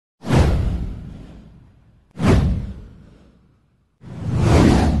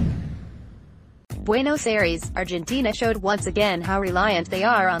Buenos Aires, Argentina showed once again how reliant they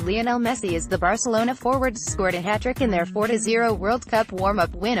are on Lionel Messi as the Barcelona forwards scored a hat-trick in their 4-0 World Cup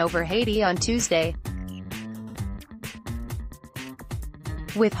warm-up win over Haiti on Tuesday,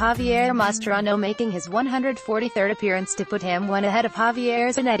 with Javier Mascherano making his 143rd appearance to put him one ahead of Javier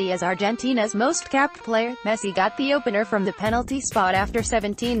Zanetti as Argentina's most capped player. Messi got the opener from the penalty spot after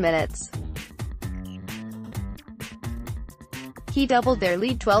 17 minutes. He doubled their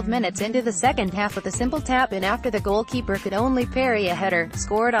lead 12 minutes into the second half with a simple tap-in after the goalkeeper could only parry a header,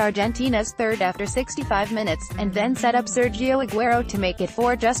 scored Argentina's third after 65 minutes, and then set up Sergio Aguero to make it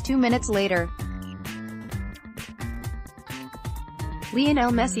 4 just 2 minutes later.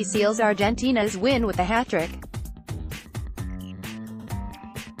 Lionel Messi seals Argentina's win with a hat-trick.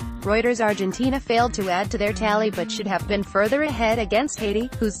 Reuters: Argentina failed to add to their tally but should have been further ahead against Haiti,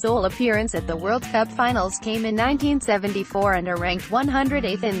 whose sole appearance at the World Cup finals came in 1974 and are ranked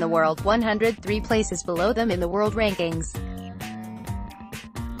 108th in the world, 103 places below them in the world rankings.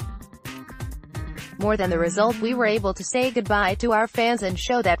 More than the result, we were able to say goodbye to our fans and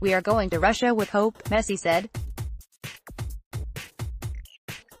show that we are going to Russia with hope, Messi said.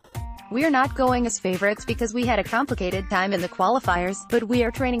 "We're not going as favorites because we had a complicated time in the qualifiers, but we are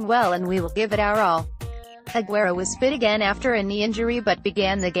training well and we will give it our all." Aguero was fit again after a knee injury but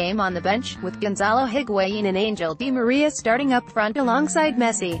began the game on the bench, with Gonzalo Higuain and Angel Di Maria starting up front alongside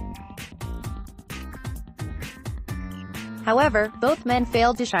Messi. However, both men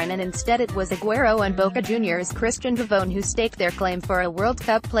failed to shine and instead it was Aguero and Boca Juniors' Christian Pavone who staked their claim for a World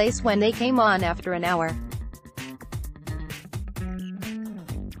Cup place when they came on after an hour.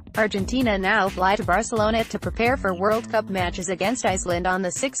 Argentina now fly to Barcelona to prepare for World Cup matches against Iceland on the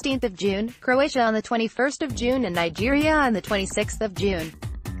 16th of June, Croatia on the 21st of June and Nigeria on the 26th of June.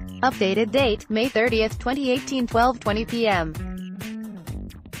 Updated date, May 30, 2018, 12:20 p.m.